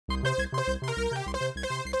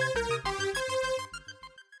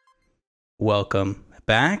welcome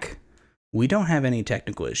back. We don't have any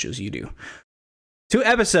technical issues, you do. To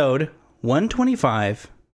episode 125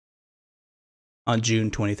 on June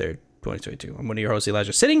 23rd, 2022. I'm one of your hosts,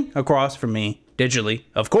 Elijah, sitting across from me, digitally,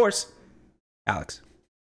 of course, Alex.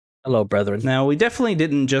 Hello, brethren. Now, we definitely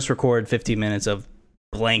didn't just record 15 minutes of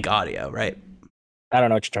blank audio, right? I don't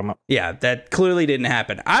know what you're talking about. Yeah, that clearly didn't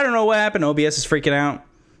happen. I don't know what happened. OBS is freaking out.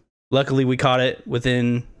 Luckily, we caught it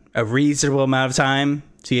within a reasonable amount of time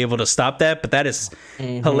to be able to stop that, but that is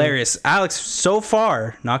hilarious. Alex, so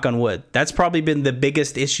far, knock on wood, that's probably been the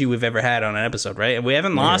biggest issue we've ever had on an episode, right? And we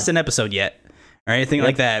haven't lost an episode yet or anything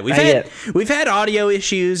like that. We've had audio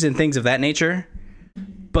issues and things of that nature,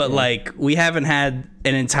 but like we haven't had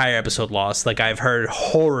an entire episode lost. Like I've heard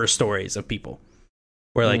horror stories of people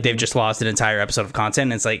where like they've just lost an entire episode of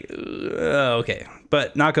content and it's like okay,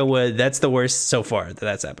 but knock on wood, that's the worst so far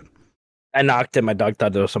that's happened. I knocked and my dog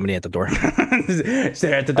thought there was somebody at the door.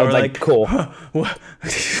 Stare at the door like cool.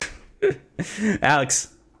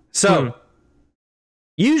 Alex, so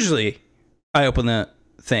usually I open the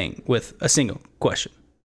thing with a single question,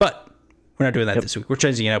 but we're not doing that this week. We're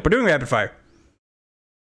changing it up. We're doing rapid fire.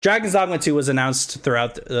 Dragon's Dogma 2 was announced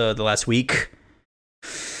throughout the last week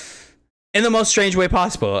in the most strange way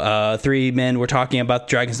possible. Three men were talking about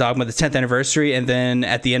Dragon's Dogma, the 10th anniversary, and then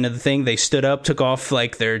at the end of the thing, they stood up, took off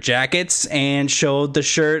like their jackets, and showed the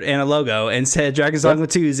shirt and a logo, and said Dragon's Dogma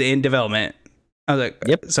 2 is in development. I was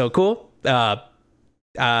like, so cool. That's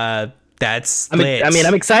lit.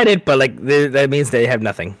 I'm excited, but like that means they have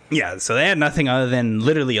nothing. Yeah, so they had nothing other than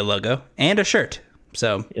literally a logo and a shirt.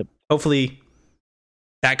 So hopefully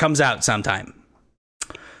that comes out sometime.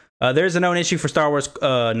 There's a known issue for Star Wars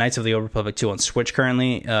Knights of the Old Republic 2 on Switch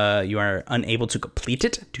currently. You are unable to complete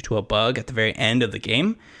it due to a bug at the very end of the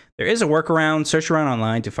game. There is a workaround. Search around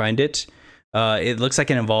online to find it. It looks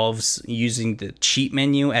like it involves using the cheat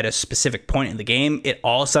menu at a specific point in the game. It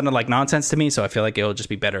all sounded like nonsense to me, so I feel like it'll just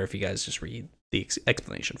be better if you guys just read the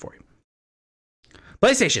explanation for you.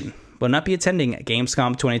 PlayStation will not be attending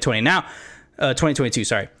Gamescom 2022,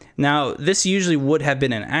 sorry. Now, this usually would have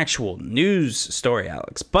been an actual news story,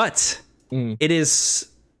 Alex, but it is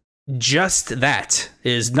just that.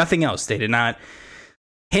 It is nothing else. They did not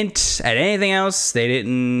hint at anything else. They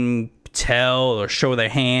didn't tell or show their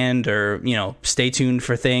hand or, stay tuned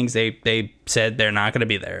for things. They said they're not going to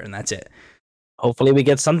be there, and that's it. Hopefully we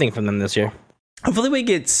get something from them this year. Hopefully we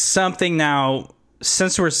get something now.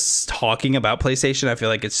 Since we're talking about PlayStation, I feel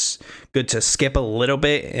like it's good to skip a little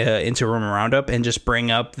bit into Rumor Roundup and just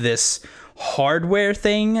bring up this hardware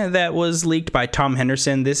thing that was leaked by Tom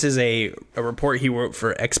Henderson. This is a report he wrote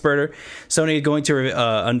for Experter. Sony is going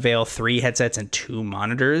to unveil 3 headsets and 2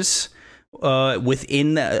 monitors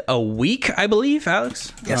within a week, I believe,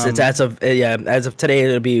 Alex. Yes, it's as of today.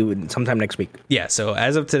 It'll be sometime next week. Yeah, so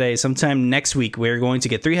as of today, sometime next week, we're going to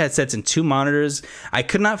get 3 headsets and 2 monitors. I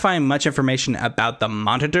could not find much information about the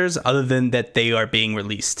monitors other than that they are being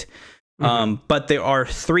released. But there are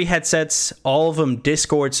 3 headsets, all of them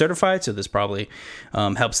Discord certified, so this probably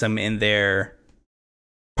helps them in their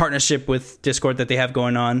partnership with Discord that they have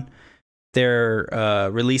going on. They're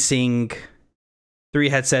releasing 3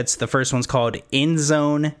 headsets. The first one's called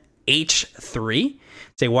InZone H3.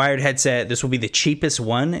 It's a wired headset. This will be the cheapest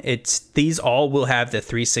one. These all will have the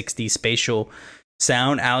 360 spatial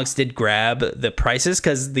sound. Alex did grab the prices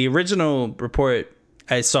because the original report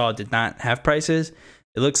I saw did not have prices.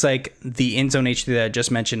 It looks like the InZone H3 that I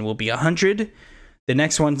just mentioned will be $100. The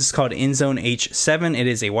next one is called InZone H7. It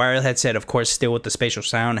is a wired headset, of course, still with the spatial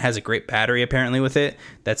sound. It has a great battery apparently with it.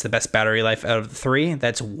 That's the best battery life out of the 3.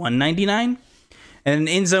 That's $199. And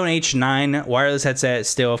an InZone H9 wireless headset,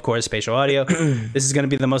 still, of course, spatial audio. This is going to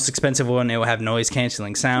be the most expensive one. It will have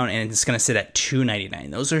noise-canceling sound, and it's going to sit at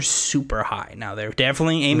 $299. Those are super high. Now, they're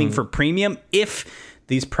definitely aiming for premium if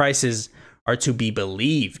these prices are to be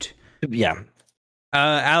believed. Yeah.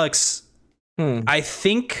 Alex, I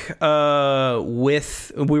think we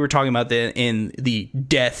were talking about in the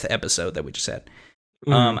death episode that we just had.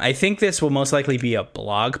 I think this will most likely be a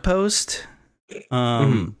blog post.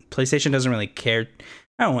 PlayStation doesn't really care.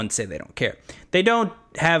 I don't want to say they don't care. They don't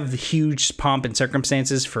have huge pomp and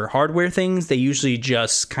circumstances for hardware things. They usually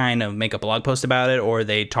just kind of make a blog post about it, or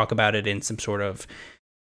they talk about it in some sort of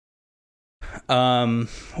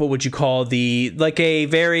what would you call a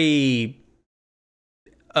very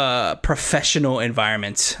professional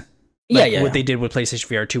environment. What they did with PlayStation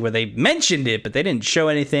VR 2, where they mentioned it, but they didn't show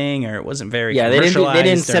anything, or it wasn't very commercialized. They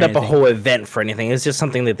didn't set up a whole event for anything. It's just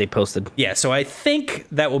something that they posted. Yeah, so I think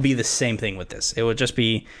that will be the same thing with this. It will just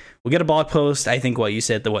be, we'll get a blog post. I think what you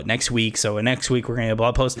said, next week. So next week we're going to get a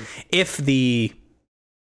blog post. If the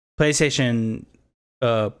PlayStation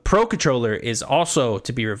Pro controller is also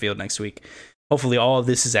to be revealed next week. Hopefully all of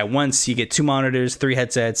this is at once. You get 2 monitors, 3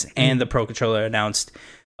 headsets, and the Pro controller announced.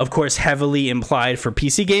 Of course, heavily implied for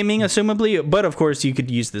PC gaming, assumably, but of course you could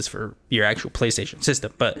use this for your actual PlayStation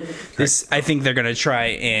system. But this, I think they're going to try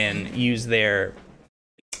and use their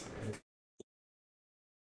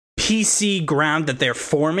PC ground that they're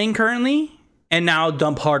forming currently and now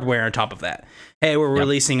dump hardware on top of that. Hey, we're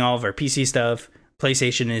releasing all of our PC stuff.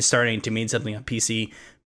 PlayStation is starting to mean something on PC.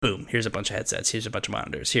 Boom, here's a bunch of headsets. Here's a bunch of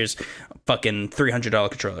monitors. Here's a fucking $300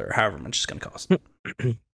 controller, or however much it's going to cost.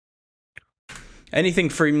 Anything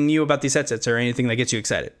from you about these headsets or anything that gets you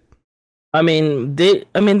excited? I mean, they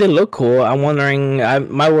look cool. I'm wondering.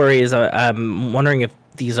 My worry is, I'm wondering if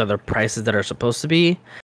these are the prices that are supposed to be,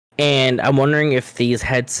 and I'm wondering if these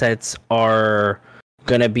headsets are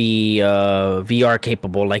gonna be VR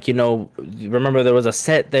capable. Like, remember there was a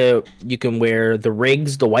set that you can wear, the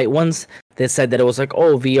rigs, the white ones, that said that it was like,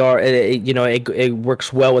 oh, VR. It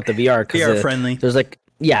works well with the VR because VR friendly. There's like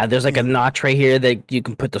a notch right here that you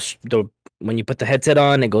can put the when you put the headset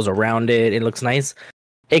on, it goes around it. It looks nice.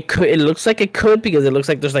 It looks like it could, because it looks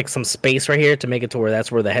like there's like some space right here to make it to where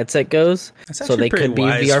that's where the headset goes. So they could be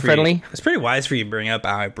VR friendly. It's pretty wise for you to bring up.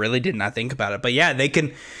 I really did not think about it, but yeah, they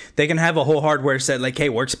can have a whole hardware set like, hey,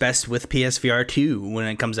 works best with PSVR 2 when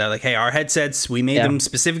it comes out. Like, hey, our headsets, we made them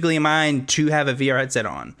specifically in mind to have a VR headset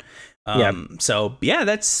on. So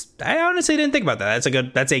yeah, I honestly didn't think about that.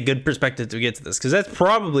 That's a good perspective to get to this, because that's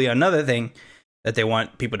probably another thing that they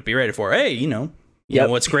want people to be ready for. Hey, you know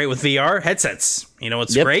what's great with VR? Headsets. You know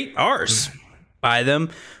what's great? Ours. Buy them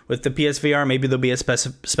with the PSVR. Maybe there'll be a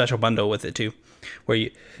special bundle with it too, where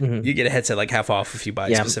you get a headset like half off if you buy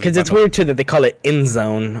a specific because it's weird too that they call it in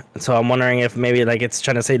zone. So I'm wondering if maybe like it's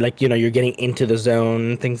trying to say like, you're getting into the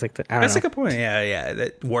zone, things like that. That's a good point. Yeah.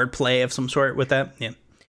 That wordplay of some sort with that. Yeah.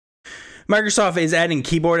 Microsoft is adding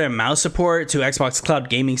keyboard and mouse support to Xbox Cloud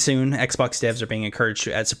Gaming soon. Xbox devs are being encouraged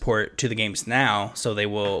to add support to the games now, so they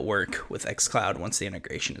will work with xCloud once the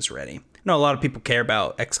integration is ready. I know a lot of people care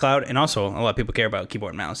about xCloud, and also a lot of people care about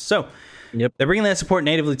keyboard and mouse. So they're bringing that support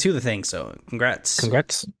natively to the thing, so congrats.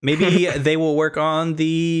 Maybe they will work on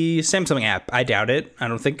the Samsung app. I doubt it. I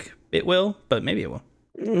don't think it will, but maybe it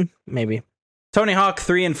will. Maybe. Tony Hawk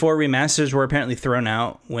 3 and 4 remasters were apparently thrown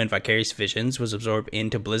out when Vicarious Visions was absorbed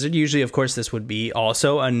into Blizzard. Usually, of course, this would be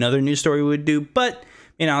also another news story we would do, but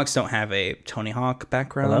me and Alex don't have a Tony Hawk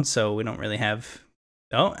background, so we don't really have...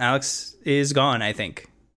 Oh, Alex is gone, I think.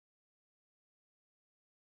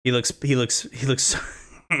 He looks...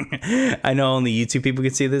 I know only YouTube people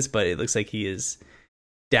can see this, but it looks like he is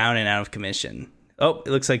down and out of commission. Oh,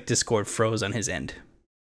 it looks like Discord froze on his end.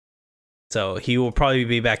 So he will probably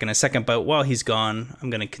be back in a second, but while he's gone, I'm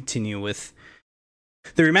going to continue with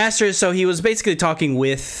the remasters. So he was basically talking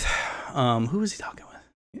with, who was he talking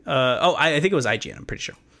with? I think it was IGN, I'm pretty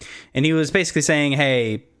sure. And he was basically saying,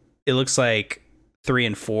 hey, it looks like 3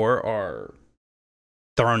 and 4 are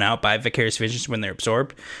thrown out by Vicarious Visions when they're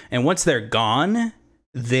absorbed. And once they're gone,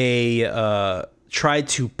 they tried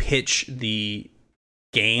to pitch the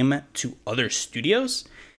game to other studios,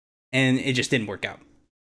 and it just didn't work out.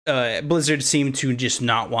 Blizzard seemed to just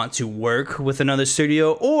not want to work with another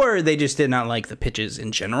studio, or they just did not like the pitches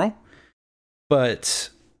in general, but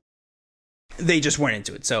they just weren't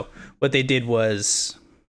into it. So what they did was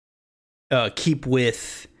keep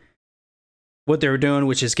with what they were doing,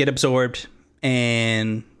 which is get absorbed,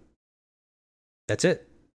 and that's it.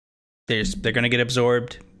 They're going to get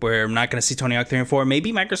absorbed. We're not going to see Tony Hawk 3 and 4.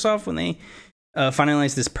 Maybe Microsoft, when they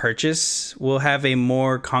finalize this purchase, will have a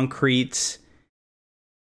more concrete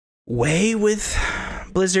way with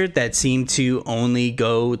Blizzard that seemed to only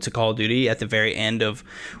go to Call of Duty at the very end of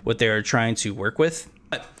what they were trying to work with.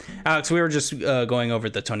 But Alex, we were just going over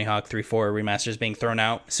the Tony Hawk 3-4 remasters being thrown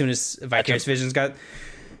out as soon as Vicarious Visions got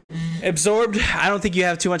absorbed. I don't think you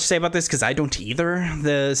have too much to say about this, because I don't either.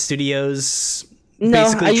 The studios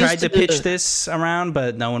basically tried to pitch this around,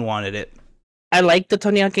 but no one wanted it. I liked the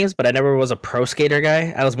Tony Hawk games, but I never was a pro skater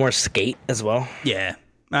guy. I was more skate as well. Yeah.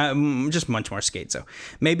 Just much more skate. So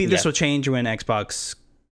maybe this will change when Xbox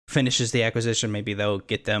finishes the acquisition. Maybe they'll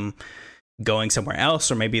get them going somewhere else,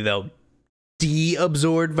 or maybe they'll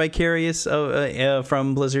de-absorb Vicarious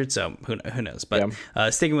from Blizzard. So who knows? But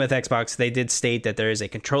sticking with Xbox, they did state that there is a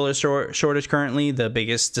controller shortage currently. The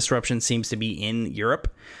biggest disruption seems to be in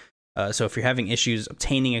Europe. So if you're having issues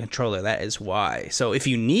obtaining a controller, that is why. So if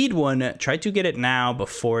you need one, try to get it now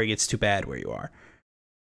before it gets too bad where you are.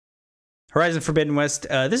 Horizon Forbidden West.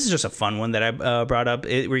 This is just a fun one that I brought up.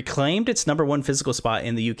 It reclaimed its #1 physical spot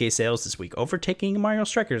in the UK sales this week, overtaking Mario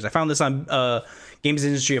Strikers. I found this on Games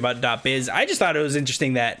Industry about .biz. I just thought it was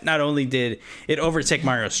interesting that not only did it overtake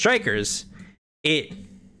Mario Strikers, it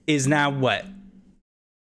is now what,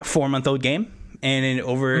 a 4-month-old game, and it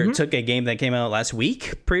overtook a game that came out last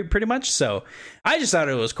week, pretty much. So I just thought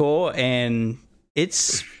it was cool, and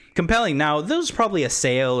it's compelling. Now, there was probably a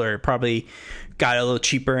sale, or probably got a little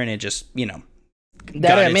cheaper, and it just,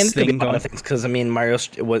 that I mean, think about things, because I mean, Mario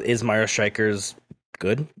Strikers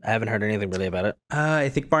good? I haven't heard anything really about it. I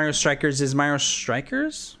think Mario Strikers is Mario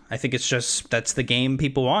Strikers. I think it's just, that's the game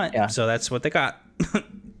people want, so that's what they got.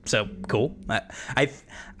 So cool.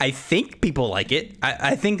 I think people like it.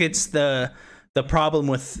 I think it's the problem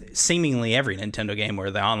with seemingly every Nintendo game where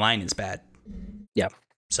the online is bad. Yeah.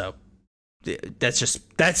 So that's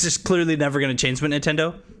just clearly never going to change with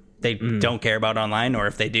Nintendo. They don't care about online, or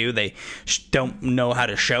if they do, they don't know how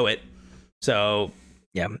to show it. So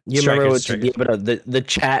yeah, you remember the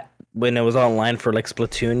chat when it was online for like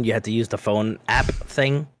Splatoon, you had to use the phone app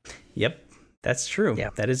thing. Yep, that's true. Yeah,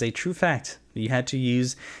 that is a true fact. You had to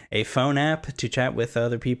use a phone app to chat with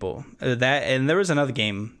other people. And there was another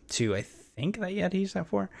game too, I think, that you had to use that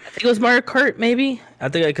for. I think it was Mario Kart, maybe. I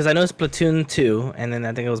think, because I know it's Splatoon 2, and then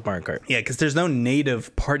I think it was Mario Kart. Yeah, because there's no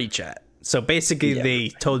native party chat. So basically, they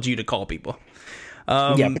told you to call people.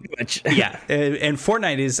 Yeah, pretty much. Yeah, and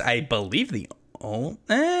Fortnite is, I believe,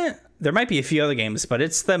 there might be a few other games, but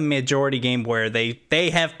it's the majority game where they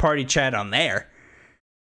have party chat on there.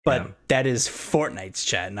 But that is Fortnite's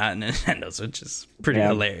chat, not Nintendo's, which is pretty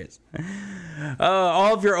hilarious.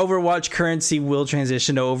 All of your Overwatch currency will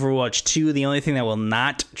transition to Overwatch 2. The only thing that will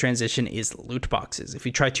not transition is loot boxes. If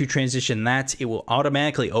you try to transition that, it will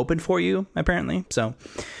automatically open for you, apparently. So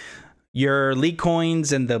your League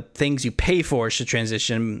coins and the things you pay for should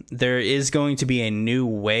transition. There is going to be a new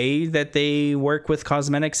way that they work with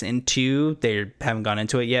cosmetics in 2. They haven't gone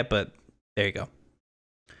into it yet, but there you go.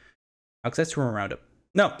 That's Rumor Roundup.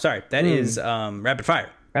 No, sorry. That is Rapid Fire.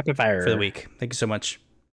 Rapid Fire. For the week. Thank you so much.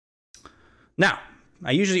 Now,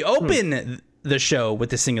 I usually open the show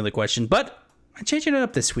with a singular question, but I'm changing it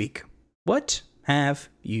up this week. What have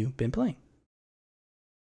you been playing?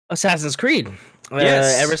 Assassin's Creed.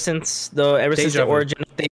 Yes. Ever since the Origin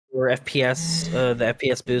update or FPS, the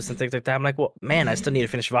FPS boost and things like that, I'm like, well, man, I still need to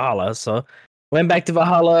finish Valhalla. So went back to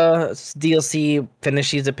Valhalla DLC, finished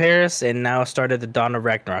Seas of Paris, and now started the Dawn of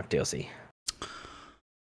Ragnarok DLC.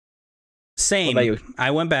 Same. What about you? I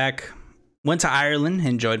went to Ireland,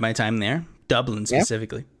 enjoyed my time there, Dublin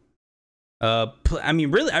specifically. I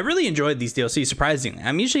mean, I really enjoyed these DLCs, surprisingly.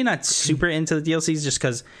 I'm usually not super into the DLCs just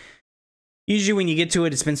because usually when you get to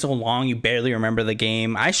it, it's been so long, you barely remember the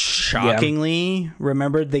game. I shockingly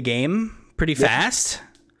remembered the game pretty fast.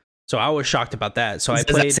 So I was shocked about that. So I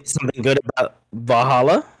played. That say something good about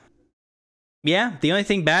Valhalla? Yeah, the only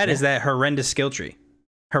thing bad is that horrendous skill tree.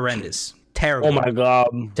 Horrendous. Terrible. Oh my god.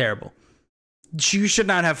 Terrible. You should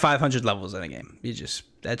not have 500 levels in a game.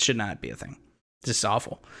 That should not be a thing. Just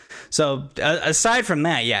awful. So aside from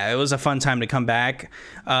that, it was a fun time to come back.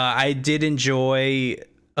 I did enjoy.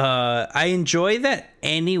 I enjoy that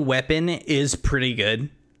any weapon is pretty good.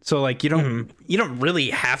 So like you don't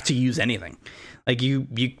really have to use anything. Like you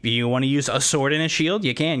want to use a sword and a shield,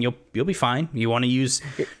 you can. You'll be fine. You want to use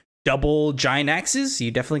double giant axes,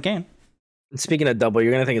 you definitely can. Speaking of double,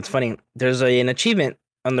 you're gonna think it's funny. There's an achievement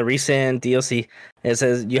on the recent DLC. It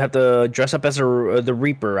says you have to dress up as the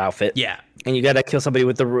Reaper outfit. Yeah, and you gotta kill somebody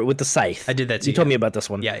with the scythe. I did that too. You told me about this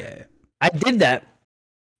one. Yeah. I did that,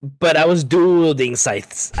 but I was dual-wielding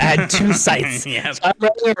scythes. I had 2 scythes. Yeah, so I'm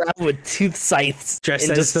running around with 2 scythes, dressed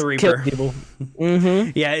as the Reaper.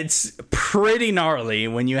 Yeah, it's pretty gnarly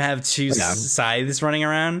when you have 2 scythes running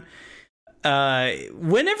around.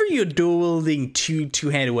 Whenever you're dueling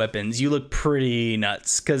two-handed weapons, you look pretty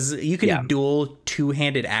nuts because you can duel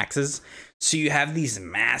 2-handed axes. So you have these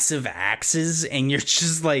massive axes, and you're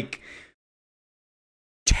just like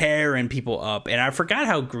tearing people up. And I forgot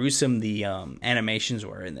how gruesome the animations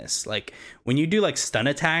were in this. Like when you do like stun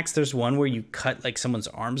attacks, there's one where you cut like someone's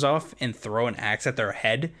arms off and throw an axe at their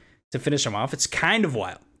head to finish them off. It's kind of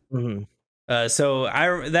wild. So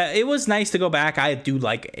it was nice to go back. I do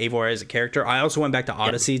like Eivor as a character. I also went back to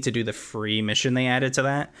Odyssey to do the free mission they added to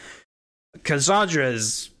that. Cassandra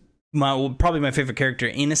is probably my favorite character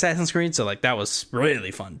in Assassin's Creed, so like that was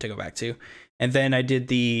really fun to go back to. And then I did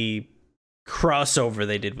the crossover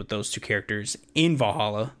they did with those 2 characters in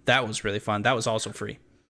Valhalla. That was really fun. That was also free.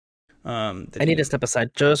 I need to step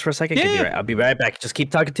aside just for a second. I'll be right back. Just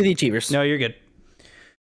keep talking to the achievers. No, you're good.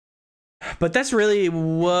 But that's really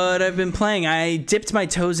what I've been playing. I dipped my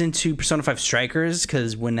toes into Persona 5 Strikers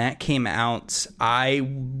because when that came out, I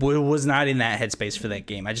was not in that headspace for that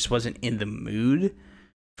game. I just wasn't in the mood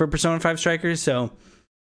for Persona 5 Strikers. So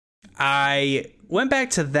I went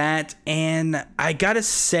back to that, and I gotta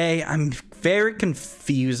say, I'm very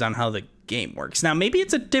confused on how the game works. Now, maybe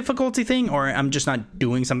it's a difficulty thing, or I'm just not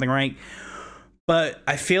doing something right. But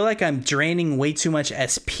I feel like I'm draining way too much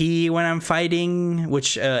SP when I'm fighting,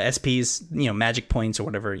 which SP is, magic points or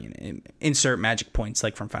whatever. Insert magic points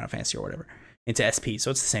like from Final Fantasy or whatever into SP.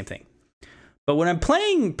 So it's the same thing. But when I'm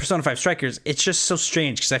playing Persona 5 Strikers, it's just so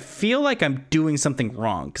strange because I feel like I'm doing something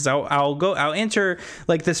wrong. Because I'll enter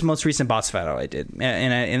like this most recent boss battle I did,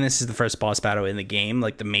 and this is the first boss battle in the game,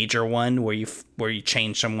 like the major one where you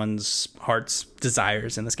change someone's heart's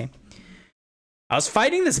desires in this game. I was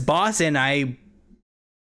fighting this boss and I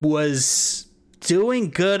was doing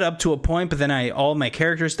good up to a point, but then all my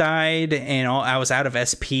characters died and I was out of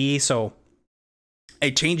SP, so I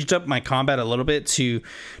changed up my combat a little bit to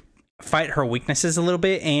fight her weaknesses a little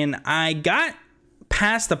bit, and I got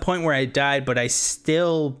past the point where I died, but I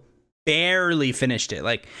still barely finished it.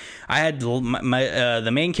 Like, I had the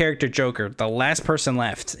main character Joker, the last person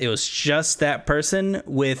left. It was just that person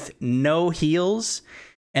with no heals,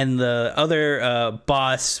 and the other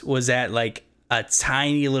boss was at like a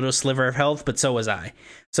tiny little sliver of health, but so was I.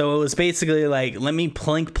 So it was basically like, let me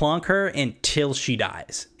plonk her until she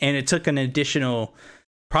dies. And it took an additional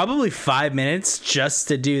probably 5 minutes just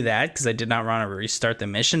to do that, because I did not want to restart the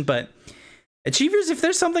mission. But Achievers, if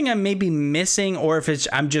there's something I'm maybe missing, or if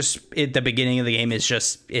I'm just at the beginning of the game,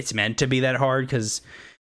 it's meant to be that hard, because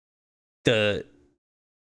to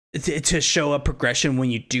show a progression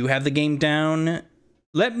when you do have the game down,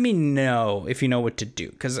 let me know if you know what to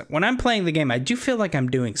do. Because when I'm playing the game, I do feel like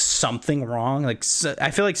I'm doing something wrong. Like,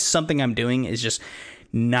 I feel like something I'm doing is just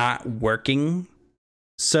not working.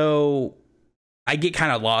 So I get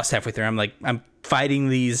kind of lost halfway through. I'm fighting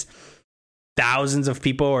these thousands of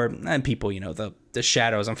people, the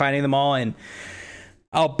shadows. I'm fighting them all, and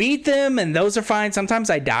I'll beat them, and those are fine. Sometimes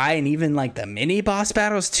I die, and even like the mini boss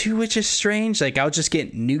battles too, which is strange. Like, I'll just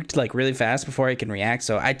get nuked like really fast before I can react.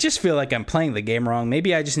 So I just feel like I'm playing the game wrong.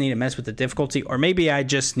 Maybe I just need to mess with the difficulty, or maybe I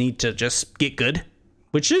just need to just get good,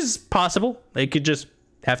 which is possible. They could just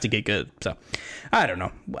have to get good. So I don't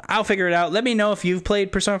know. I'll figure it out. Let me know if you've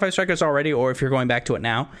played Persona 5 Strikers already, or if you're going back to it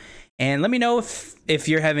now. And let me know if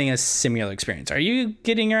you're having a similar experience. Are you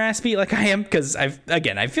getting your ass beat like I am? Because I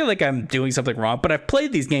feel like I'm doing something wrong, but I've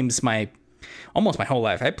played these games almost my whole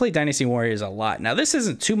life. I played Dynasty Warriors a lot. Now, this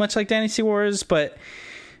isn't too much like Dynasty Warriors, but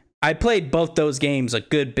I played both those games a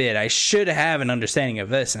good bit. I should have an understanding of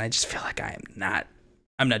this, and I just feel like I'm not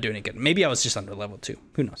doing it good. Maybe I was just under level 2.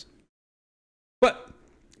 Who knows? But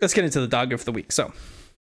let's get into the dog of the week. So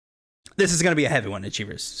this is going to be a heavy one,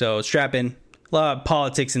 Achievers. So strap in. A lot of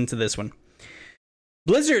politics into this one.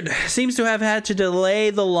 Blizzard seems to have had to delay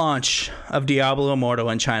the launch of Diablo Immortal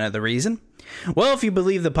in China. The reason? Well, if you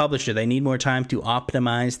believe the publisher, they need more time to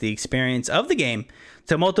optimize the experience of the game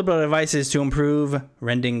to multiple devices to improve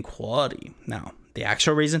rendering quality. Now, the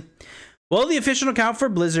actual reason? Well, the official account for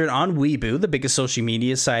Blizzard on Weibo, the biggest social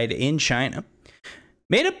media site in China,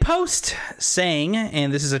 made a post saying,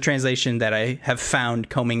 and this is a translation that I have found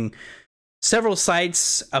combing several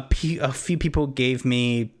sites, a few people gave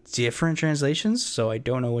me different translations, so I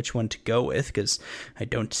don't know which one to go with because I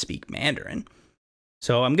don't speak Mandarin.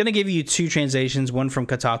 So I'm going to give you two translations, one from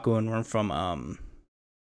Kotaku and one from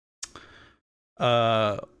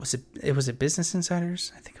was it Business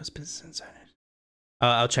Insiders? I think it was Business Insiders.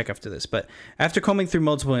 I'll check after this, but after combing through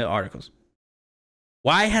multiple articles,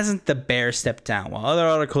 why hasn't the bear stepped down? While other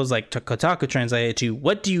articles like Kotaku translated to,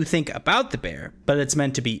 what do you think about the bear? But it's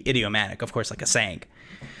meant to be idiomatic, of course, like a saying.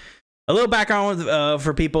 A little background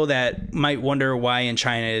for people that might wonder why in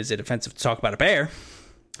China is it offensive to talk about a bear.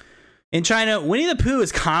 In China, Winnie the Pooh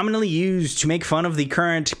is commonly used to make fun of the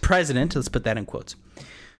current president, let's put that in quotes,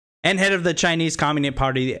 and head of the Chinese Communist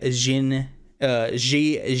Party, Xi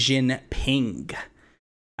Jinping.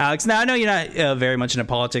 Alex, now I know you're not very much into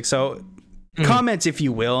politics, so comments, if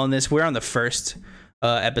you will, on this. We're on the first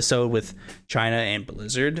episode with China and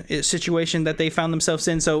Blizzard situation that they found themselves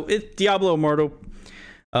in. So Diablo Immortal,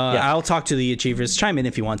 I'll talk to the Achievers. Chime in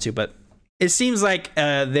if you want to, but it seems like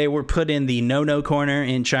they were put in the no-no corner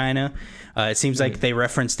in China. It seems like they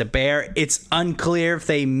referenced a bear. It's unclear if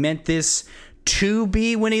they meant this to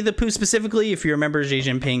be Winnie the Pooh specifically. If you remember Xi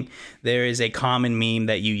Jinping, there is a common meme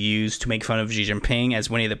that you use to make fun of Xi Jinping as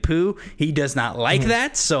Winnie the Pooh. He does not like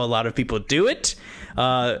that, so a lot of people do it.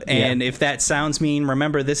 And if that sounds mean,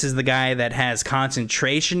 remember, this is the guy that has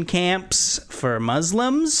concentration camps for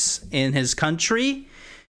Muslims in his country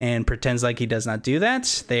and pretends like he does not do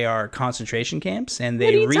that. They are concentration camps, and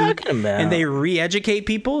they re-educate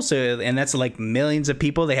people. And that's like millions of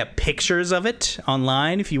people. They have pictures of it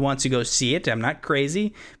online if you want to go see it. I'm not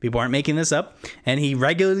crazy. People aren't making this up. And he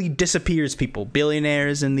regularly disappears people,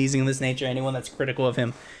 billionaires and these in this nature. Anyone that's critical of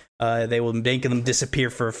him, they will make them disappear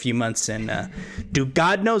for a few months and do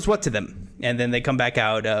God knows what to them. And then they come back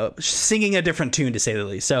out singing a different tune, to say the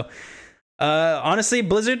least. So honestly,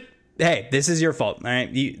 Blizzard, hey, this is your fault. All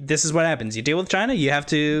right, this is what happens. You deal with China, you have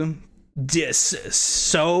to reap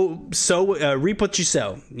what you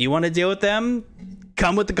sow. You want to deal with them,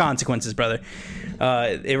 come with the consequences, brother.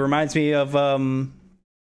 It reminds me of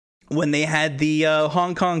when they had the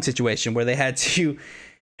Hong Kong situation, where they had to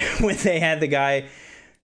when they had the guy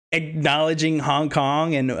acknowledging Hong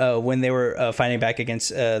Kong, and when they were fighting back against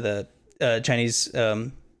the Chinese,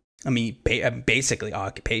 basically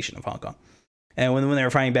occupation of Hong Kong. And when they were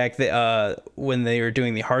fighting back, when they were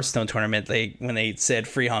doing the Hearthstone tournament, when they said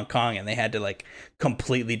free Hong Kong, and they had to like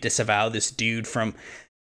completely disavow this dude from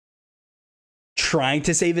trying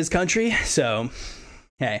to save his country. So,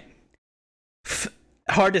 hey,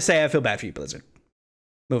 hard to say. I feel bad for you, Blizzard.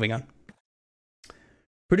 Moving on.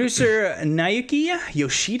 Producer Naoki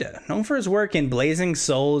Yoshida, known for his work in Blazing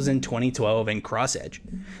Souls in 2012 and Cross Edge,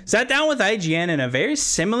 sat down with IGN in a very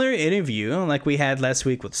similar interview like we had last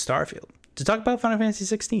week with Starfield to talk about Final Fantasy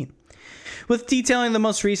 16. With detailing the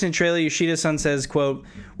most recent trailer, Yoshida-san says, quote,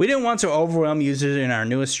 "We didn't want to overwhelm users in our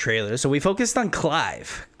newest trailer, so we focused on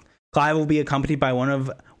Clive. Clive will be accompanied by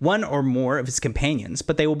one or more of his companions,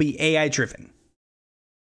 but they will be AI-driven."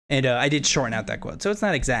 And I did shorten out that quote, so it's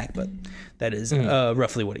not exact, but that is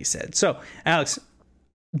roughly what he said. So, Alex,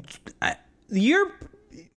 you're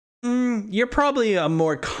probably a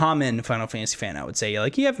more common Final Fantasy fan, I would say.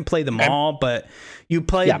 Like, you haven't played them all, but you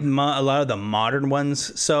played a lot of the modern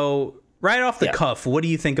ones. So, right off the cuff, what do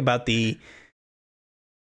you think about the...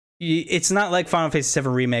 It's not like Final Fantasy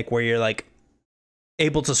 7 Remake where you're, like,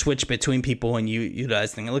 able to switch between people and you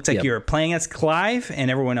utilize things. It looks like you're playing as Clive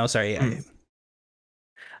and everyone else are AI.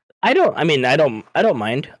 I don't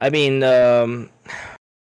mind. I mean,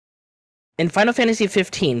 in Final Fantasy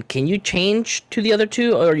 15, can you change to the other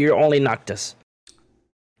two, or you're only Noctis?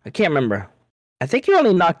 I can't remember. I think you're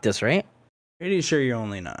only Noctis, right? Pretty sure you're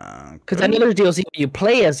only Noctis. Because I know there's DLC where you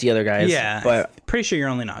play as the other guys. Yeah, but pretty sure you're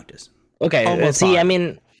only Noctis. Okay, I was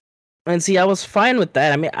fine with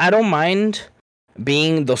that. I mean, I don't mind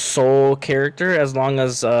being the sole character as long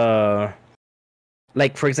as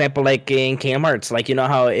like, for example, like in Kingdom Hearts, like, you know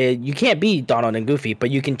how you can't be Donald and Goofy, but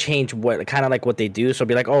you can change what kind of like what they do. So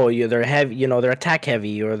be like, oh, they're heavy, they're attack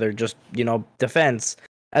heavy, or they're just, defense.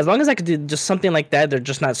 As long as I could do just something like that, they're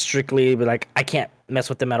just not strictly like, I can't mess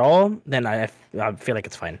with them at all, then I feel like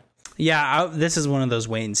it's fine. Yeah, this is one of those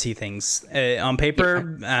wait and see things. On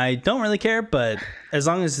paper, I don't really care, but as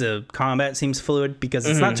long as the combat seems fluid, because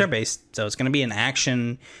it's not turn-based, so it's going to be an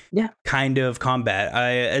action kind of combat.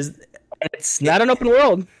 It's not an open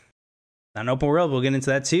world. Not an open world. We'll get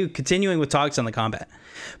into that too. Continuing with talks on the combat.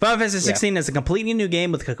 Final Fantasy 16 is a completely new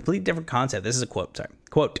game with a completely different concept. This is a quote. Sorry.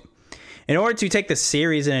 Quote. "In order to take the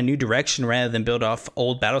series in a new direction rather than build off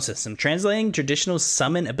old battle system, translating traditional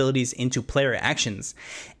summon abilities into player actions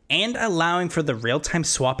and allowing for the real-time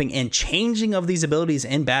swapping and changing of these abilities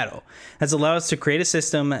in battle has allowed us to create a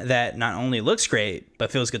system that not only looks great,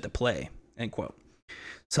 but feels good to play." End quote.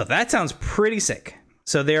 So that sounds pretty sick.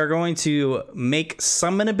 So they are going to make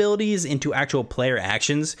summon abilities into actual player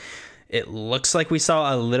actions. It looks like we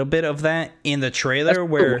saw a little bit of that in the trailer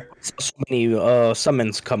where so many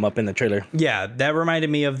summons come up in the trailer. Yeah, that reminded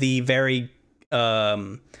me of the very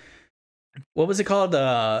what was it called?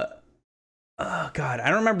 Oh God, I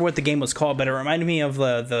don't remember what the game was called, but it reminded me of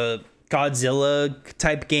the Godzilla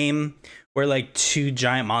type game where like two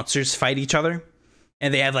giant monsters fight each other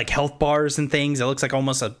and they have like health bars and things. It looks like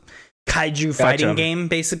almost a kaiju fighting game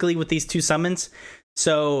basically with these two summons.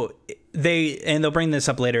 So they'll bring this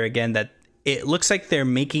up later again, that it looks like they're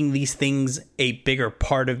making these things a bigger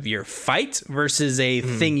part of your fight versus a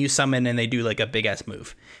thing you summon and they do like a big ass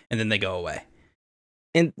move and then they go away.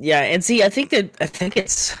 And see, I think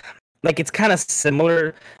it's like, it's kind of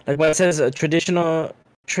similar, like when it says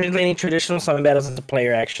translating traditional summon battles into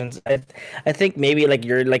player actions. I think maybe like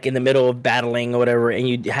you're like in the middle of battling or whatever, and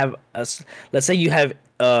you have let's say you have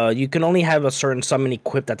you can only have a certain summon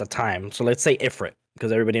equipped at the time. So let's say Ifrit,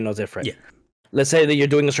 because everybody knows Ifrit. Yeah. let's say that you're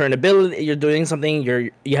doing a certain ability, you're doing something,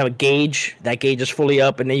 you have a gauge, that gauge is fully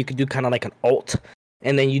up, and then you can do kind of like an alt,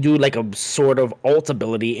 and then you do like a sort of alt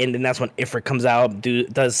ability, and then that's when Ifrit comes out,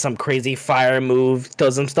 does some crazy fire move,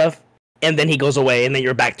 does some stuff, and then he goes away, and then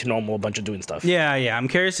you're back to normal, a bunch of doing stuff. Yeah. I'm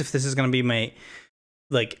curious if this is going to be my,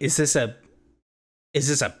 like, is this a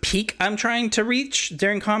peak I'm trying to reach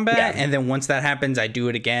during combat? Yeah. And then once that happens, I do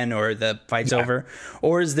it again, or the fight's over?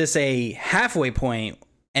 Or is this a halfway point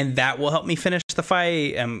and that will help me finish the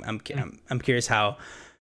fight? I'm curious how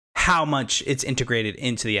much it's integrated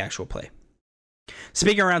into the actual play.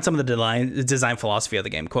 Speaking around some of the design philosophy of the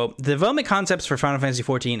game, quote, the development concepts for Final Fantasy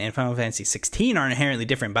XIV and Final Fantasy XVI are inherently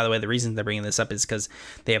different. By the way, the reason they're bringing this up is because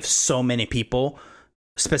they have so many people,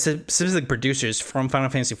 specific producers from Final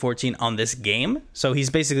Fantasy XIV on this game. So he's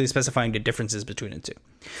basically specifying the differences between the two.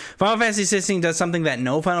 Final Fantasy XVI does something that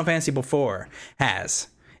no Final Fantasy before has.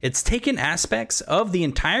 It's taken aspects of the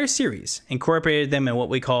entire series, incorporated them in what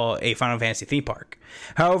we call a Final Fantasy theme park.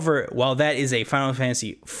 However, while that is a Final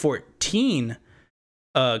Fantasy XIV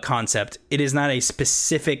concept, it is not a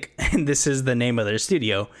specific, and this is the name of their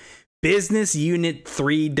studio, Business Unit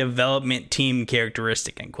 3 development team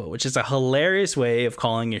characteristic, end quote, which is a hilarious way of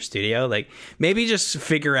calling your studio. Like, maybe just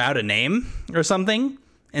figure out a name or something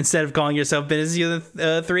instead of calling yourself Business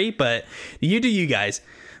Unit 3, but you do you guys.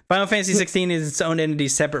 Final Fantasy XVI is its own entity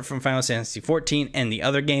separate from Final Fantasy XIV and the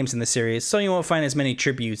other games in the series, so you won't find as many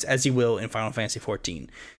tributes as you will in Final Fantasy XIV.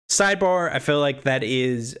 Sidebar, I feel like that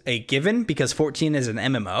is a given because 14 is an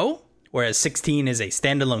MMO, whereas 16 is a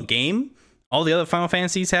standalone game. All the other Final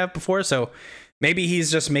Fantasies have before, so maybe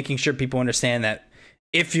he's just making sure people understand that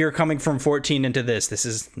if you're coming from 14 into this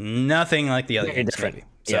is nothing like the other games. Maybe.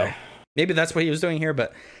 So maybe that's what he was doing here,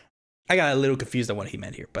 but I got a little confused on what he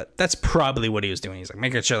meant here. But that's probably what he was doing. He's like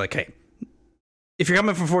making sure, like, hey, if you're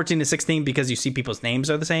coming from 14 to 16 because you see people's names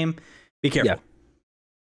are the same, be careful.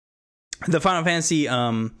 Yeah. The Final Fantasy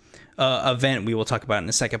event we will talk about in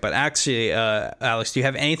a second, but actually, Alex, do you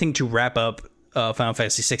have anything to wrap up Final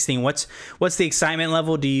Fantasy 16? What's the excitement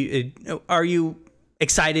level? Are you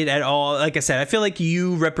excited at all? Like I said, I feel like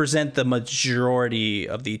you represent the majority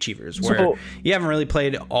of the achievers, where you haven't really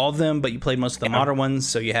played all of them, but you played most of the modern ones,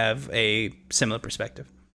 so you have a similar perspective.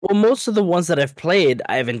 Well, most of the ones that I've played,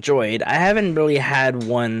 I've enjoyed. I haven't had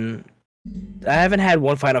one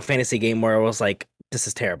Final Fantasy game where I was like, this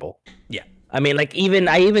is terrible. Yeah. I mean, like,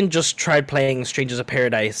 I even just tried playing Strangers of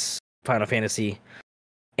Paradise Final Fantasy,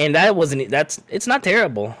 and it's not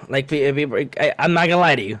terrible. Like, I'm not gonna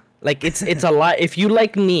lie to you. Like, it's a lot. If you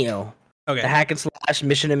like Neo, the hack and slash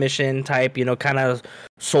mission to mission type, kind of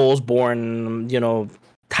Soulsborne,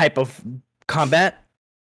 type of combat,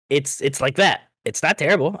 it's like that. It's not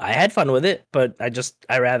terrible. I had fun with it, but I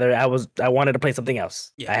wanted to play something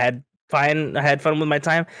else. Yeah. I had fun with my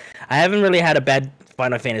time. I haven't really had a bad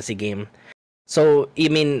Final Fantasy game. So,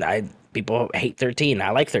 people hate 13.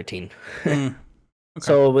 I like 13. Okay.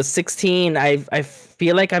 So with 16, I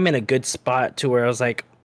feel like I'm in a good spot to where I was like,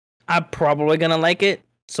 I'm probably gonna like it.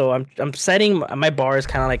 So I'm setting my bar is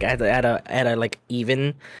kind of like at a like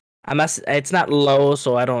even. It's not low,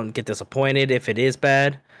 so I don't get disappointed if it is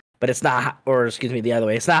bad. But it's not, or excuse me, the other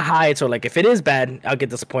way. It's not high, so like if it is bad, I'll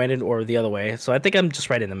get disappointed, or the other way. So I think I'm just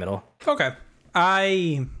right in the middle. Okay,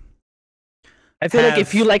 I feel like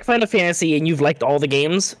if you like Final Fantasy and you've liked all the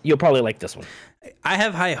games, you'll probably like this one. I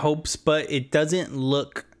have high hopes, but it doesn't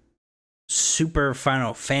look super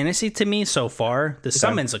Final Fantasy to me so far. The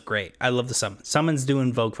summons look great. I love the summons. Summons do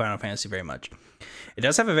invoke Final Fantasy very much. It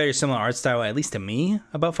does have a very similar art style, at least to me,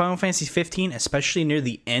 about Final Fantasy 15, especially near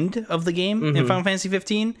the end of the game in Final Fantasy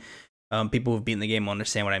 15. People who've beaten the game will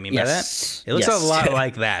understand what I mean by that. It looks a lot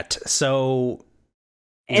like that. So,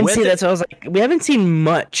 and see, that's what I was like. We haven't seen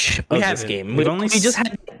much of this game. We just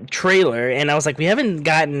had a trailer, and I was like, we haven't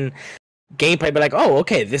gotten gameplay. But like, oh,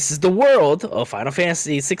 okay, this is the world of Final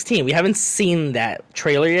Fantasy 16. We haven't seen that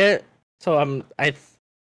trailer yet, so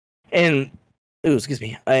excuse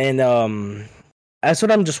me, and that's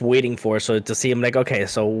what I'm just waiting for. So to see, I'm like, okay,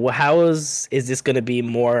 so how is this going to be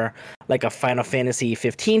more like a Final Fantasy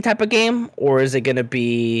 15 type of game, or is it going to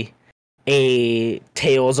be a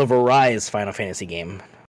Tales of Arise Final Fantasy game?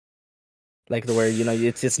 Like the where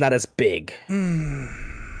it's not as big.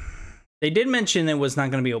 They did mention it was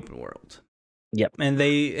not going to be open world. Yep, and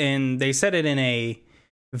they said it in a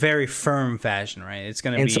very firm fashion, right? It's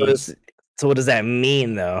going to be. So what does that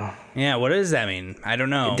mean, though? Yeah, what does that mean? I don't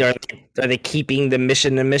know. Are they keeping the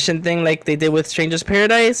mission to mission thing like they did with Strangers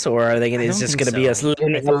Paradise, or are they? It's just going to be a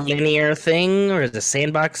linear thing, or is it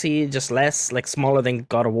sandboxy, just less like smaller than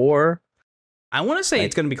God of War? I want to say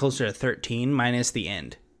it's going to be closer to 13 minus the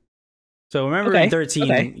end. So remember in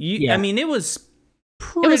 13, I mean, it was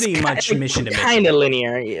pretty much mission to mission. Kind of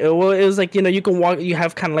linear. Well, it was like, you can walk, you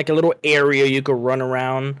have kind of like a little area you could run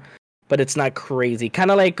around, but it's not crazy.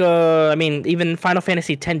 Kind of like, I mean, even Final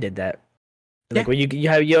Fantasy X did that. Like where you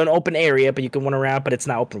have an open area, but you can run around, but it's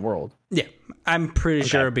not open world. Yeah, I'm pretty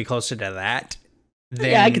sure it'd be closer to that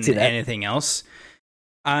than I could see that. Anything else.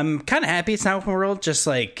 I'm kind of happy it's not open world, just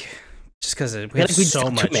because we have so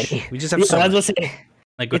much. We just have so much.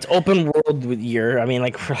 Like it's open world year. I mean,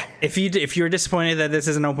 like if you're disappointed that this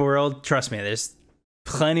isn't open world, trust me, there's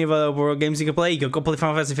plenty of other open world games you can play. You could go play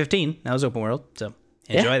Final Fantasy 15. That was open world, so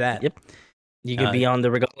enjoy that. Yep. You could be on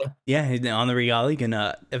the Regalia. Yeah, on the Regalia, you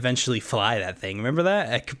can eventually fly that thing. Remember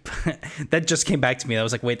that? That just came back to me. I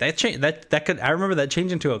was like, wait, that changed. That could. I remember that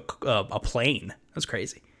changed into a plane. That was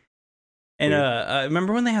crazy. And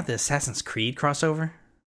remember when they had the Assassin's Creed crossover?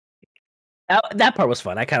 That part was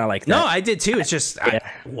fun. I kind of liked that. No, I did too. It's just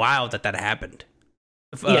wow that happened.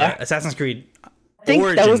 Assassin's Creed. I think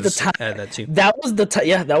Origins, that was the time. That too. That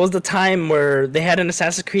was the time where they had an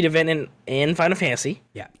Assassin's Creed event in Final Fantasy.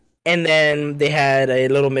 Yeah. And then they had a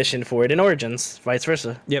little mission for it in Origins, vice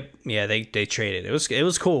versa. Yep. Yeah, they traded. It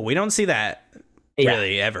was cool. We don't see that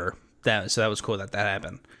really ever. So that was cool that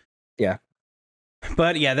happened. Yeah.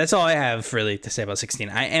 But yeah, that's all I have really to say about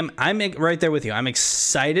 16. I'm right there with you. I'm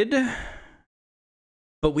excited,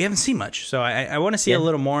 but we haven't seen much. So I want to see a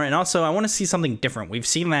little more, and also I want to see something different. We've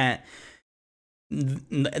seen that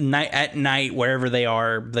at night wherever they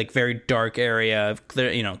are, like very dark area,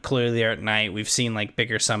 clearly they're at night. We've seen like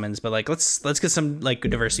bigger summons, but like let's get some like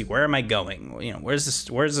diversity. Where am I going? Where's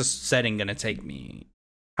this setting gonna take me?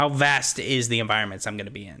 How vast is the environments I'm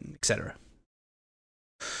gonna be in, etc.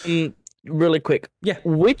 Really quick,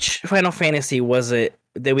 which Final Fantasy was it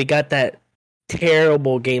that we got that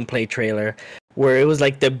terrible gameplay trailer where it was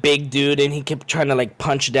like the big dude and he kept trying to like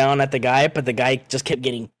punch down at the guy, but the guy just kept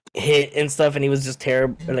getting hit and stuff, and he was just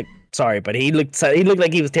terrible. Like, sorry, but he looked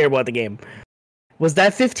like he was terrible at the game. Was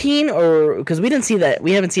that 15, or because we didn't see that?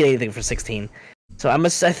 We haven't seen anything for 16, so I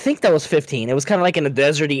think that was 15. It was kind of like in a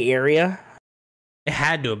deserty area. It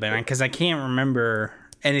had to have been, because I can't remember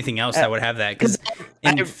anything else that would have that. Because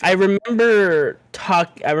I remember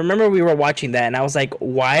we were watching that, and I was like,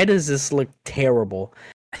 why does this look terrible?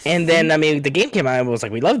 And then I mean, the game came out, and I was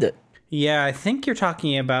like, we loved it. Yeah, I think you're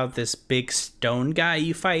talking about this big stone guy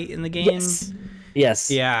you fight in the game.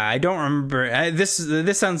 Yes. Yeah, I don't remember.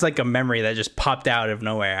 This sounds like a memory that just popped out of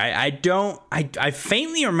nowhere. I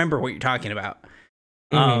faintly remember what you're talking about.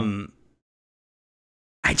 I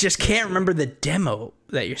just can't remember the demo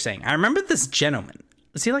that you're saying. I remember this gentleman.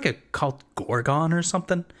 Was he called Gorgon or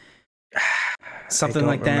something? Something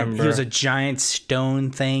like that. He was a giant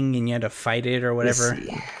stone thing, and you had to fight it or whatever.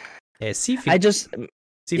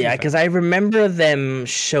 Yeah, because I remember them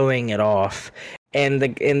showing it off, and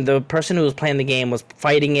the person who was playing the game was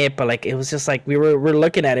fighting it, but like it was just like we're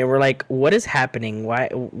looking at it, we're like, what is happening? Why?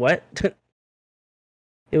 What?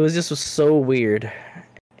 It was so weird,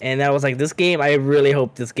 and I was like, this game. I really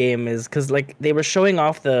hope this game is, because like they were showing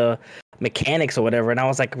off the mechanics or whatever, and I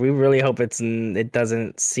was like, we really hope it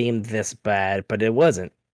doesn't seem this bad, but it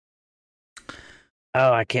wasn't.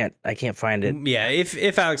 Oh, I can't find it. Yeah,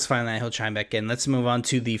 if Alex finds that, he'll chime back in. Let's move on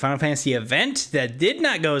to the Final Fantasy event that did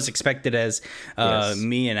not go as expected as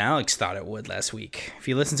me and Alex thought it would last week. If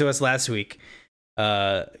you listened to us last week,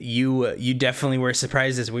 you definitely were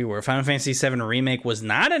surprised as we were. Final Fantasy VII Remake was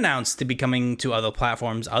not announced to be coming to other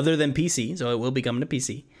platforms other than PC, so it will be coming to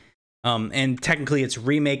PC. And technically it's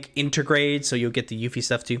Remake Intergrade, so you'll get the Yuffie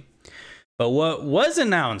stuff too. But what was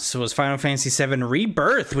announced was Final Fantasy VII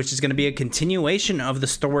Rebirth, which is going to be a continuation of the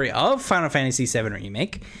story of Final Fantasy VII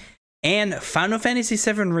Remake, and Final Fantasy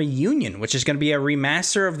VII Reunion, which is going to be a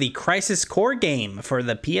remaster of the Crisis Core game for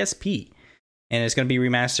the PSP, and it's going to be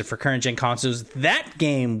remastered for current gen consoles. That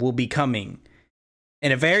game will be coming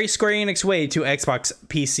in a very Square Enix way to Xbox,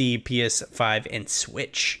 PC, PS5, and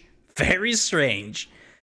Switch. Very strange.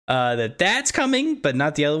 That's coming, but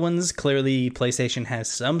not the other ones. Clearly, PlayStation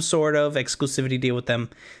has some sort of exclusivity deal with them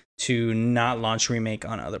to not launch Remake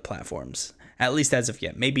on other platforms, at least as of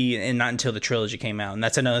yet. Maybe and not until the trilogy came out. And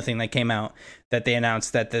that's another thing that came out, that they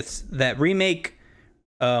announced that that Remake,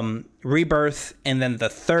 Rebirth, and then the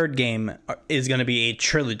third game is going to be a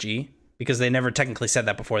trilogy, because they never technically said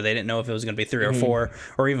that before. They didn't know if it was going to be 3 or 4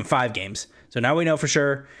 or even 5 games. So now we know for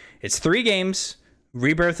sure it's 3 games.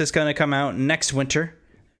 Rebirth is going to come out next winter.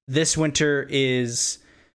 This winter is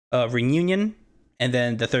Reunion, and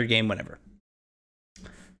then the third game whenever.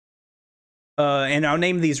 And I'll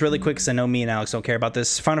name these really quick because I know me and Alex don't care about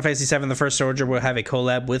this. Final Fantasy VII: The First Soldier will have a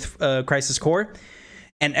collab with Crisis Core.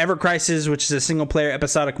 And Ever Crisis, which is a single-player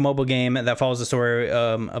episodic mobile game that follows the story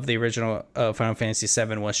of the original Final Fantasy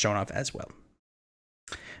VII, was shown off as well.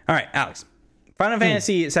 All right, Alex. Final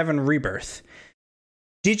Fantasy VII Rebirth.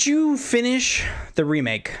 Did you finish the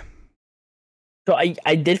remake? So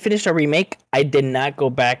I did finish the remake. I did not go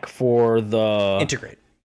back for the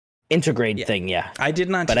integrate thing. Yeah, I did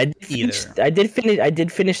not. But I did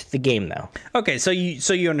finish the game though. Okay, so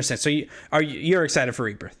you understand. So you're excited for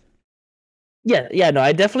Rebirth? Yeah. No,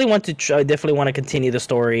 I definitely want to. I definitely want to continue the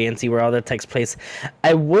story and see where all that takes place.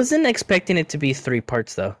 I wasn't expecting it to be 3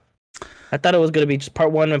 parts though. I thought it was going to be just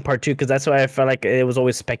part 1 and part 2 because that's why I felt like it was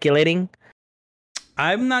always speculating.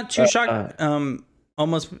 I'm not too shocked.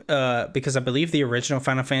 Almost because I believe the original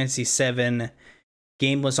Final Fantasy VII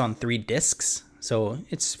game was on 3 discs, so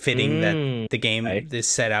it's fitting that the game is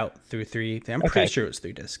set out through 3. I'm pretty sure it was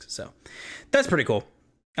 3 discs, so that's pretty cool.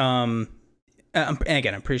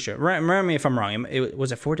 Again, I'm pretty sure. Remind me if I'm wrong.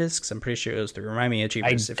 Was it 4 discs? I'm pretty sure it was 3. Remind me,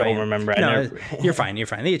 Achievers. I don't remember. No, you're fine. You're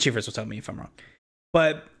fine. The Achievers will tell me if I'm wrong.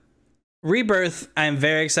 But Rebirth, I'm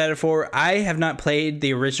very excited for. I have not played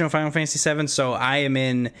the original Final Fantasy VII, so I am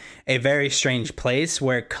in a very strange place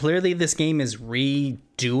where clearly this game is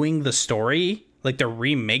redoing the story, like they're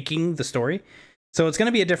remaking the story. So it's going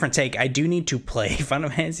to be a different take. I do need to play Final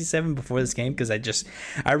Fantasy VII before this game because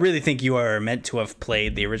I really think you are meant to have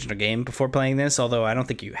played the original game before playing this, although I don't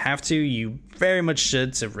think you have to. You very much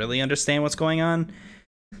should to really understand what's going on.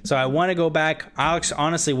 So I want to go back. Alex,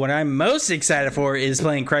 honestly, what I'm most excited for is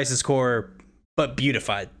playing Crisis Core, but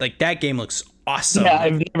beautified. Like, that game looks awesome. Yeah,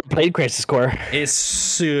 I've never played Crisis Core. It's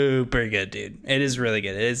super good, dude. It is really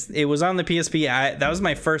good. It was on the PSP. That was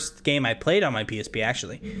my first game I played on my PSP,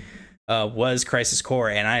 actually. Was Crisis Core,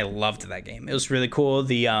 and I loved that game. It was really cool.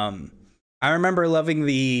 I remember loving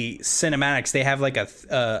the cinematics. They have like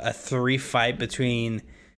a 3 fight between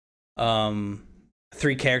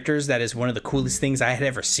 3 characters. That is one of the coolest things I had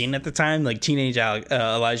ever seen at the time. Like, teenage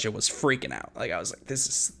Elijah was freaking out. Like, I was like, this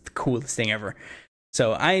is the coolest thing ever.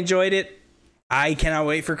 So I enjoyed it. I cannot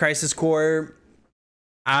wait for Crisis Core.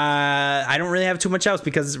 I don't really have too much else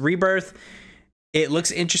because Rebirth, it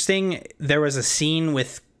looks interesting. There was a scene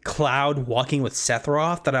with Cloud walking with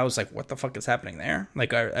Sephiroth that I was like, what the fuck is happening there?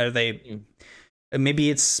 Like, are they, maybe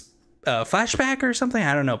it's a flashback or something?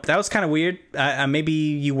 I don't know, but that was kind of weird. Maybe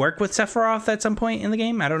you work with Sephiroth at some point in the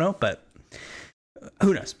game. I don't know, but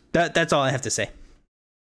who knows? That's all I have to say.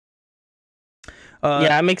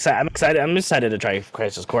 Yeah, I'm excited. I'm excited to try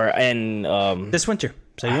Crisis Core and this winter,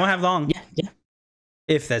 so you won't have long. Yeah.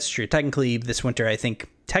 If that's true, technically this winter, I think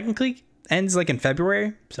technically ends like in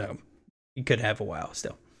February, so you could have a while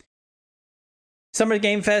still. Summer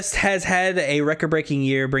Game Fest has had a record-breaking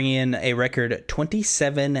year, bringing in a record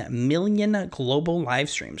 27 million global live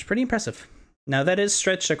streams. Pretty impressive. Now, that is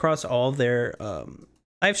stretched across all their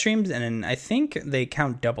live streams, and I think they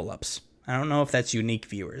count double-ups. I don't know if that's unique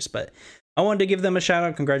viewers, but I wanted to give them a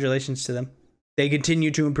shout-out. Congratulations to them. They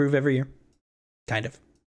continue to improve every year. Kind of.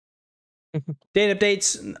 Date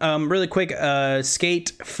updates, really quick.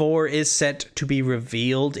 Skate 4 is set to be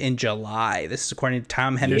revealed in July. This is according to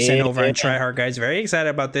Tom Henderson over on Tryhard Guys. Very excited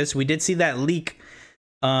about this. We did see that leak.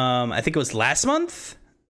 I think it was last month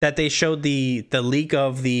that they showed the leak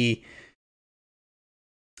of the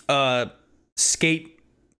Skate.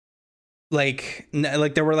 Like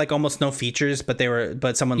there were like almost no features, but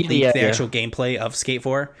someone leaked the actual gameplay of Skate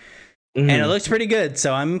 4. Mm-hmm. And it looks pretty good,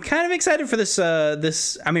 so I'm kind of excited for this.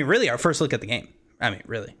 I mean, really, our first look at the game. I mean,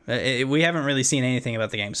 really, we haven't really seen anything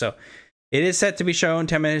about the game, so it is set to be shown.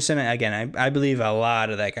 10 minutes in. Again, I believe a lot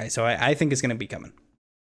of that guy, so I think it's going to be coming.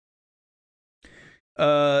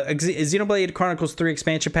 Xenoblade Chronicles 3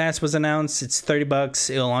 expansion pass was announced. It's $30.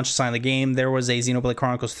 It'll launch to sign the game. There was a Xenoblade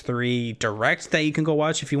Chronicles 3 direct that you can go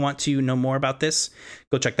watch if you want to know more about this.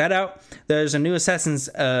 Go check that out. There's a new Assassin's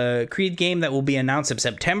Creed game that will be announced in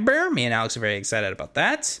September. Me and Alex are very excited about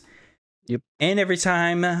that. Yep. And every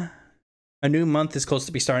time a new month is close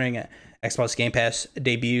to be starting, Xbox Game Pass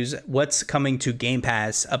debuts. What's coming to Game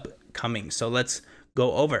Pass upcoming? So let's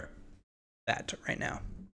go over that right now.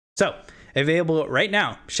 So, available right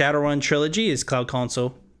now, Shadowrun Trilogy is cloud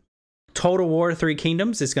console. Total War 3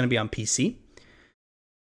 Kingdoms is going to be on PC.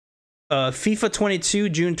 FIFA 22,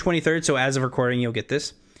 June 23rd, so as of recording, you'll get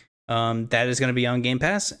this. That is going to be on Game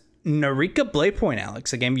Pass. Narika Bladepoint,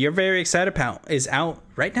 Alex, a game you're very excited about, is out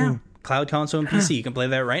right now. Cloud console and PC. You can play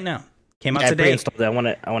that right now. Came out today. I want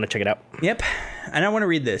to check it out. Yep. and I want to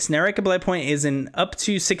read this. Naraka Blightpoint is an up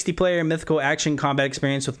to 60 player mythical action combat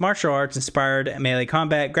experience with martial arts inspired melee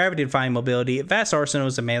combat, gravity defying mobility, vast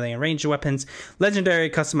arsenals of melee and ranged weapons, legendary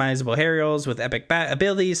customizable heroes with epic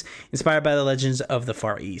abilities inspired by the legends of the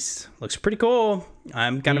Far East. Looks pretty cool.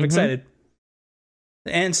 I'm kind of excited.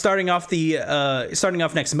 And starting off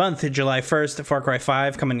next month, July 1st, Far Cry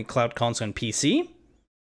 5 coming to cloud, console, and PC.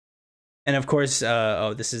 And of course,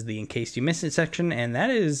 this is the in case you missed it section, and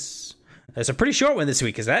that's a pretty short one this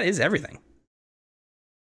week because that is everything.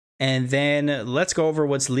 And then let's go over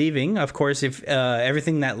what's leaving. Of course, if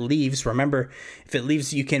everything that leaves, remember, if it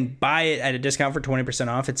leaves, you can buy it at a discount for 20%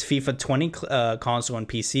 off. It's FIFA 20 console and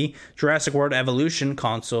PC, Jurassic World Evolution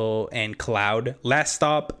console and cloud, Last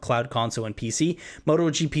Stop cloud, console, and PC,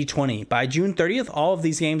 MotoGP 20. By June 30th, all of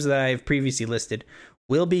these games that I have previously listed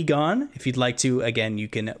will be gone. If you'd like to, again, you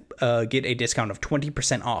can get a discount of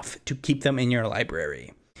 20% off to keep them in your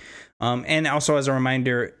library. And also, as a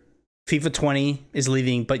reminder, FIFA 20 is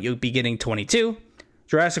leaving, but you'll be getting 22.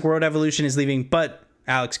 Jurassic World Evolution is leaving, but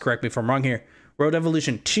Alex, correct me if I'm wrong here. World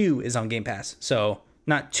Evolution 2 is on Game Pass, so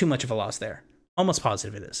not too much of a loss there. Almost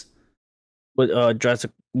positive it is. With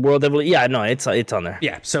Jurassic World Evolution, yeah, no, it's on there.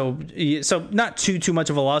 Yeah, so not too much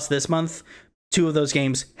of a loss this month. 2 of those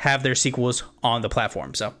games have their sequels on the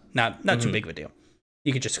platform, so not too big of a deal.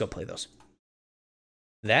 You could just go play those.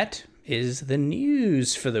 That is the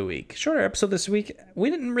news for the week. Shorter episode this week. We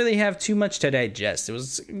didn't really have too much to digest. It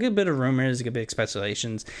was a good bit of rumors, a good bit of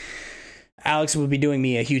speculations. Alex will be doing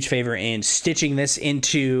me a huge favor in stitching this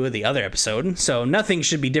into the other episode, so nothing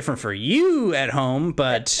should be different for you at home,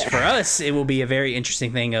 but for us, it will be a very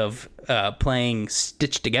interesting thing of playing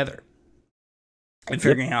Stitch Together and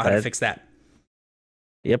figuring out how to fix that.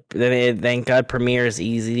 Yep, thank God Premiere is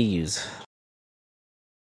easy to use.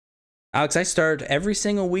 Alex, I start every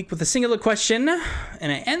single week with a singular question,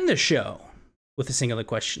 and I end the show with a singular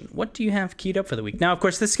question. What do you have queued up for the week? Now, of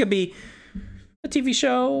course, this could be a TV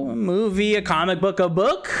show, a movie, a comic book,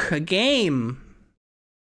 a game,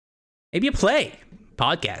 maybe a play,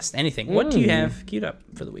 podcast, anything. What do you have queued up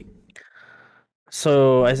for the week?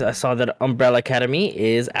 So I saw that Umbrella Academy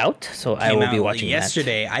is out, so I will be watching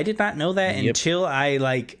yesterday. That. I did not know that until I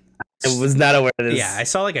I was not aware of this. Yeah, I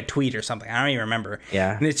saw a tweet or something. I don't even remember.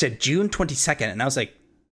 Yeah. And it said June 22nd, and I was like,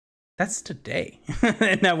 that's today.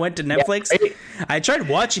 And I went to Netflix. Yeah. I tried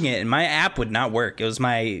watching it, and my app would not work. It was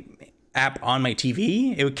my app on my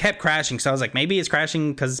TV. It kept crashing, so I was like, maybe it's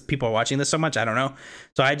crashing because people are watching this so much. I don't know.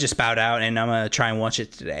 So I just bowed out, and I'm going to try and watch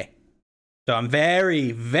it today. So I'm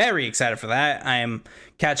very, very excited for that. I am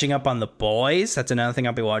catching up on The Boys. That's another thing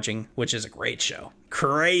I'll be watching, which is a great show.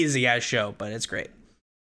 Crazy ass show, but it's great.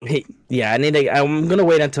 Yeah, I'm gonna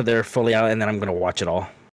wait until they're fully out, and then I'm gonna watch it all.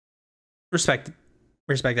 Respect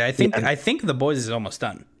it. I think The Boys is almost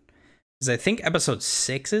done, because I think episode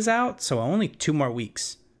 6 is out, so only 2 more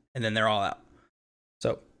weeks, and then they're all out.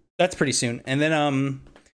 So that's pretty soon. And then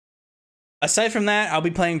aside from that, I'll be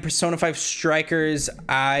playing Persona 5 Strikers.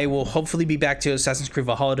 I will hopefully be back to Assassin's Creed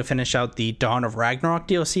Valhalla to finish out the Dawn of Ragnarok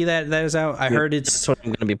DLC that is out. I heard that's what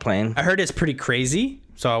I'm gonna be playing. I heard it's pretty crazy.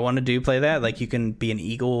 So I want to play that. Like, you can be an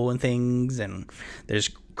eagle and things, and there's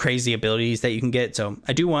crazy abilities that you can get. So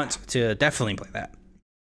I do want to definitely play that.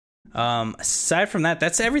 Aside from that,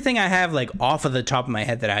 that's everything I have off of the top of my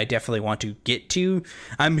head that I definitely want to get to.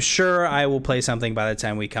 I'm sure I will play something by the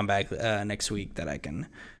time we come back next week that I can.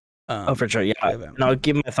 For sure, yeah. And I'll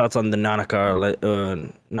give my thoughts on the Nakara.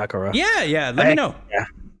 Yeah. Let me know. Yeah.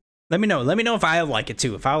 Let me know if I like it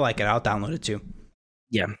too. If I like it, I'll download it too.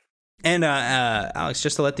 Yeah. And Alex,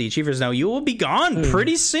 just to let the Achievers know, you will be gone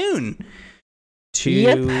pretty soon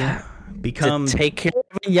to become to take care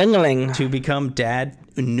of a youngling, to become dad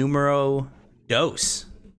numero dos.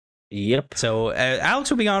 Yep. So Alex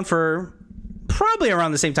will be gone for probably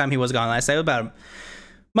around the same time he was gone last time, about a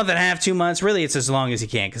month and a half, 2 months. Really, it's as long as you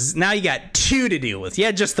can, because now you got 2 to deal with. You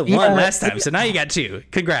had just the one last time, so now you got 2.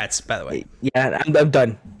 Congrats, by the way. Yeah, I'm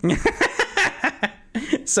done.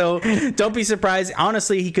 So don't be surprised.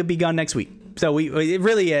 Honestly, he could be gone next week. So we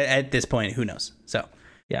really, at this point, who knows? So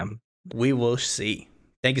yeah, we will see.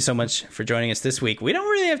 Thank you so much for joining us this week. We don't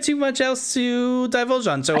really have too much else to divulge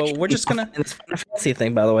on, so we're just gonna. It's a fancy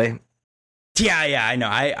thing, by the way. Yeah, I know.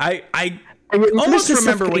 I almost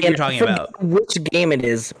remember what you're talking about. Which game it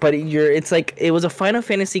is, but it was a Final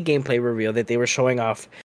Fantasy gameplay reveal that they were showing off,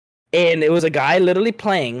 and it was a guy literally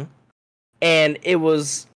playing, and it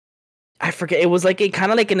was. I forget. It was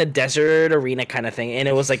kind of like in a desert arena kind of thing, and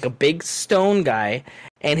it was like a big stone guy,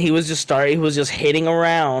 and he was just hitting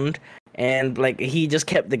around, and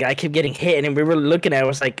the guy kept getting hit, and we were looking at it,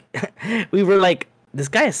 was like, we were like, this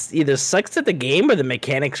guy either sucks at the game or the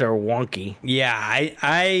mechanics are wonky. Yeah,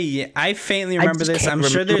 I faintly remember this. I'm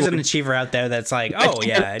sure there's an achiever out there that's like, oh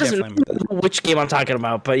yeah, I definitely remember that. Which game I'm talking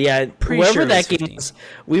about, but yeah, Pretty whoever sure that game was,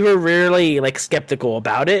 we were really like skeptical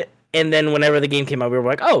about it, and then whenever the game came out, we were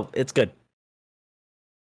like, oh, it's good.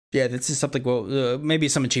 Yeah, this is something. Well, maybe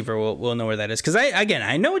some achiever will know where that is, because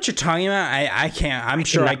I know what you're talking about. I can't. I'm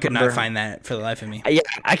sure I could not find that for the life of me. Yeah,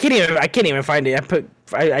 I can't even find it.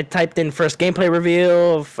 I typed in first gameplay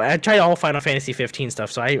reveal. I tried all Final Fantasy 15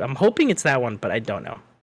 stuff, so I'm hoping it's that one, but I don't know.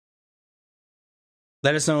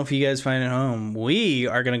 Let us know if you guys find it home. We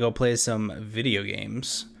are gonna go play some video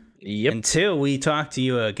games. Yep. Until we talk to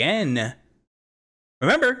you again.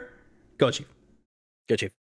 Remember, go Chief. Go Chief.